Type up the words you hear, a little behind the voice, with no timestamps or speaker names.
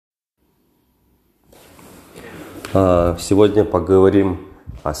Сегодня поговорим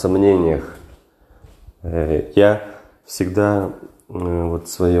о сомнениях. Я всегда буду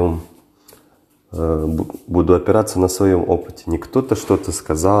опираться на своем опыте. Не кто-то что-то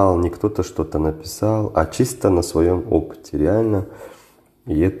сказал, не кто-то что-то написал, а чисто на своем опыте, реально.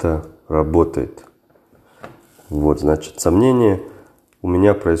 И это работает. Значит, сомнения у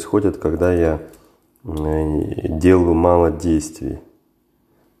меня происходят, когда я делаю мало действий.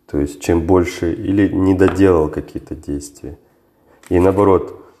 То есть чем больше или не доделал какие-то действия. И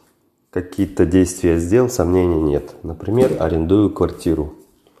наоборот, какие-то действия сделал, сомнений нет. Например, арендую квартиру.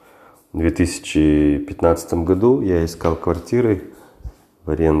 В 2015 году я искал квартиры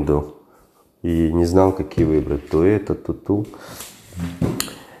в аренду и не знал, какие выбрать. То это, то ту.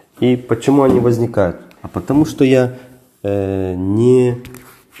 И почему они возникают? А потому что я не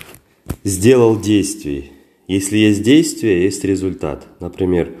сделал действий. Если есть действие, есть результат.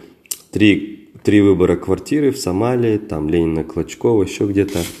 Например, три выбора квартиры в Самале, там Ленина, Клочкова, еще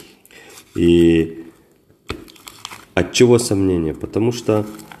где-то. И от чего сомнения? Потому что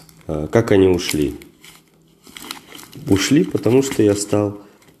как они ушли? Ушли, потому что я стал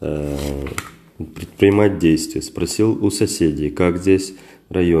предпринимать действия. Спросил у соседей, как здесь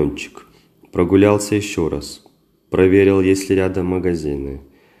райончик. Прогулялся еще раз. Проверил, есть ли рядом магазины.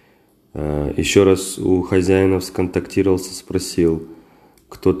 Еще раз у хозяинов сконтактировался, спросил,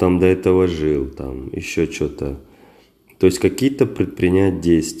 кто там до этого жил, там еще что-то. То есть какие-то предпринять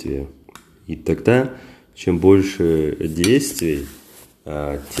действия. И тогда, чем больше действий,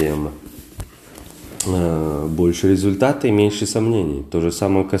 тем больше результата и меньше сомнений. То же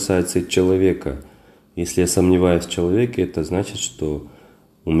самое касается и человека. Если я сомневаюсь в человеке, это значит, что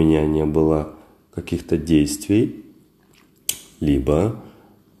у меня не было каких-то действий, либо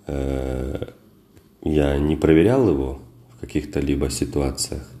я не проверял его в каких-то либо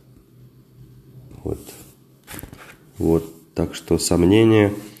ситуациях. Так что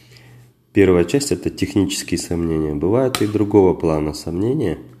сомнения. Первая часть — это технические сомнения. Бывают и другого плана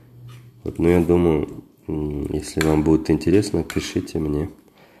сомнения. Но я думаю, если вам будет интересно, пишите мне,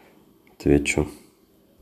 отвечу.